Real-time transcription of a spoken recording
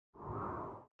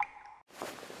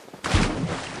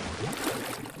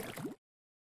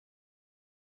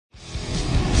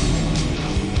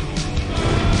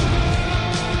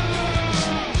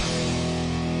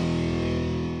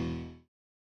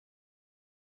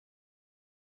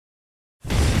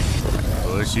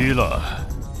可惜了，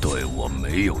对我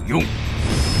没有用。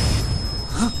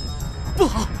不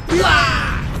好！原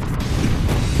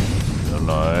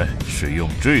来是用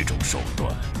这种手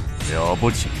段，了不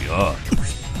起啊，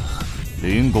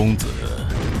林公子。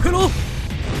黑龙。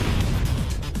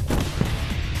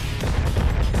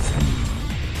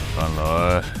看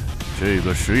来这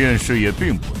个实验室也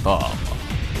并不大嘛。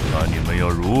看你们要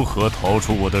如何逃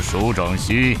出我的手掌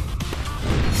心！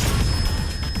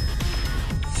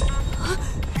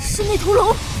是那头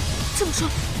龙。这么说，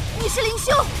你是林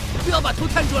修？不要把头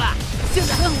探出来，现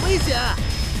在还很危险。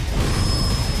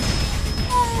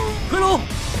黑龙，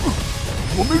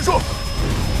我没事。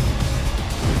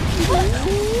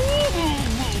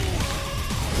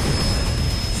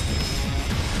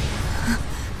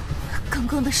刚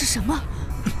刚的是什么？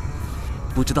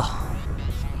不知道，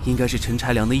应该是陈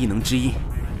柴良的异能之一。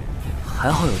还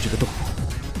好有这个洞。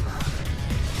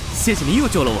谢谢您又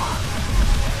救了我。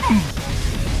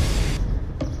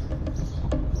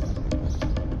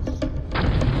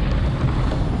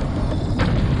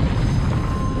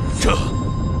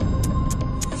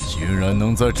竟然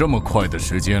能在这么快的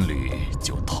时间里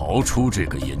就逃出这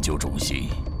个研究中心，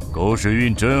狗屎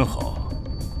运真好。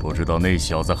不知道那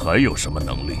小子还有什么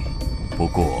能力，不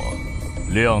过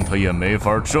谅他也没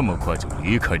法这么快就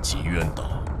离开极渊岛。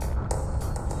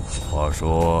话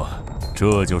说，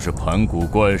这就是盘古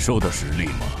怪兽的实力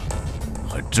吗？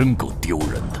还真够丢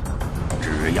人的。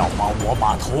只要帮我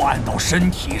把头按到身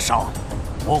体上，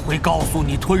我会告诉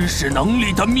你吞噬能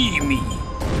力的秘密。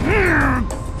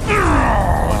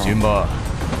放心吧，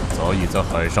早已在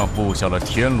海上布下了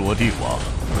天罗地网，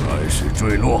开始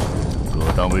坠落。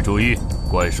各单位注意，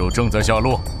怪兽正在下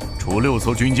落，出6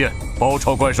艘军舰包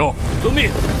抄怪兽。遵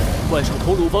命。怪兽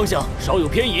头颅方向稍有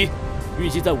偏移，预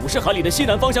计在50海里的西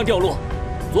南方向掉落。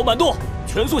左满舵，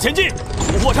全速前进，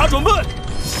突破塔准备。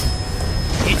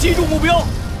已击中目标，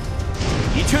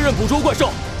已确认捕捉怪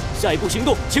兽，下一步行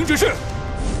动请指示。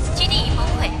基地已崩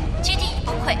溃，基地已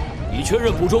崩溃。已确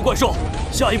认捕捉怪兽，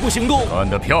下一步行动。干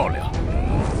得漂亮！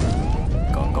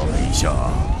刚刚那一下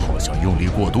好像用力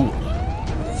过度了，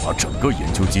把整个研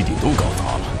究基地都搞砸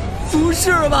了。不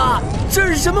是吧？这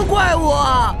是什么怪物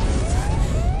啊？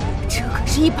这可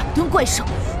是100吨怪兽，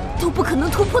都不可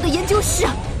能突破的研究室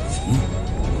啊！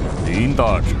林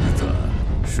大侄子，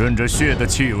顺着血的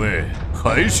气味，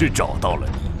还是找到了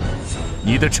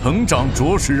你。你的成长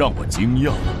着实让我惊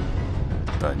讶，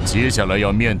但接下来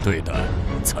要面对的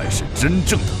才是真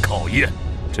正的考验。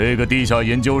这个地下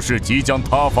研究室即将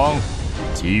塌方，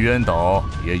极渊岛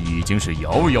也已经是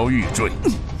摇摇欲坠。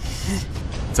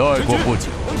再过不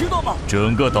久，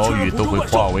整个岛屿都会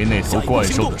化为那头怪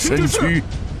兽的身躯。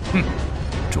哼，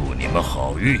祝你们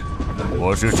好运！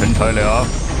我是陈柴良，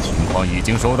情况已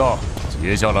经收到，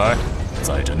接下来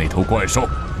载着那头怪兽，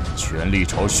全力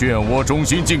朝漩涡中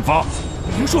心进发。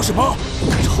您说什么？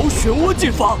朝漩涡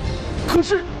进发？可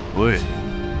是……对，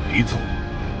没错，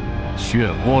漩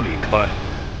涡里开。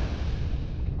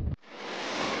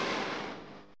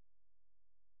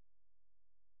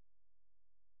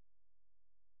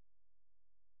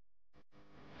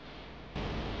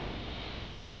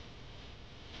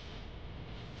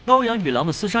羔羊与狼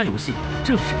的厮杀游戏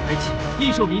正式开启，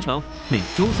异兽迷城每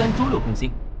周3、周6更新。